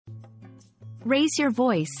Raise your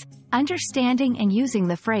voice, understanding and using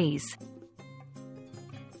the phrase.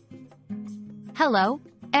 Hello,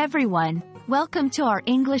 everyone. Welcome to our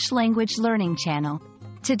English language learning channel.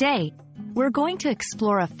 Today, we're going to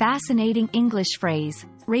explore a fascinating English phrase,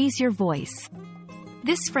 raise your voice.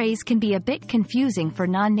 This phrase can be a bit confusing for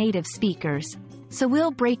non-native speakers, so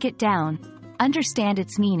we'll break it down, understand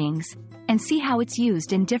its meanings, and see how it's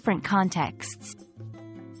used in different contexts.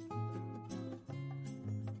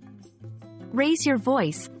 Raise your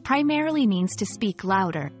voice primarily means to speak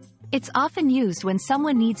louder. It's often used when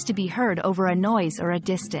someone needs to be heard over a noise or a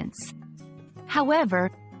distance.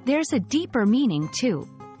 However, there's a deeper meaning too.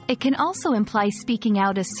 It can also imply speaking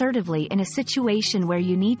out assertively in a situation where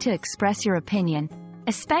you need to express your opinion,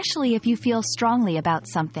 especially if you feel strongly about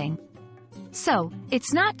something. So,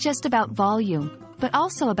 it's not just about volume, but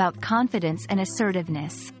also about confidence and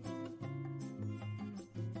assertiveness.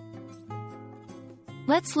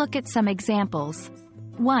 Let's look at some examples.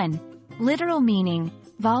 1. Literal meaning,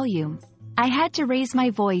 volume. I had to raise my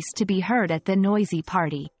voice to be heard at the noisy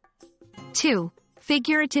party. 2.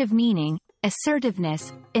 Figurative meaning,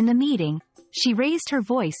 assertiveness. In the meeting, she raised her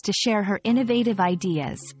voice to share her innovative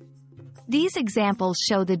ideas. These examples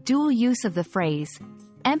show the dual use of the phrase,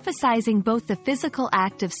 emphasizing both the physical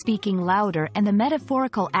act of speaking louder and the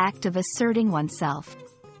metaphorical act of asserting oneself.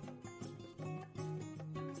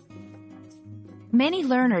 Many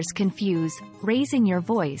learners confuse raising your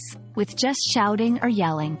voice with just shouting or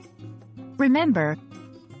yelling. Remember,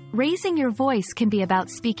 raising your voice can be about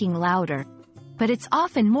speaking louder, but it's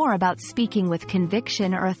often more about speaking with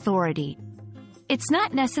conviction or authority. It's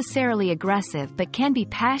not necessarily aggressive but can be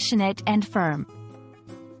passionate and firm.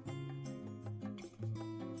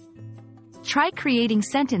 Try creating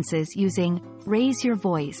sentences using raise your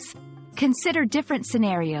voice. Consider different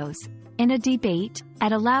scenarios, in a debate,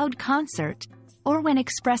 at a loud concert, or when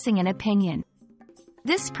expressing an opinion.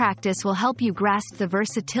 This practice will help you grasp the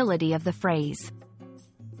versatility of the phrase.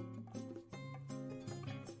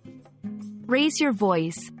 Raise your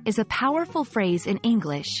voice is a powerful phrase in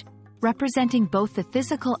English, representing both the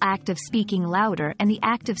physical act of speaking louder and the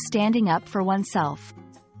act of standing up for oneself.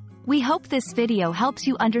 We hope this video helps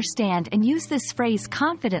you understand and use this phrase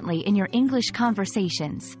confidently in your English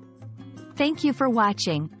conversations. Thank you for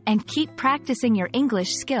watching, and keep practicing your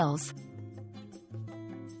English skills.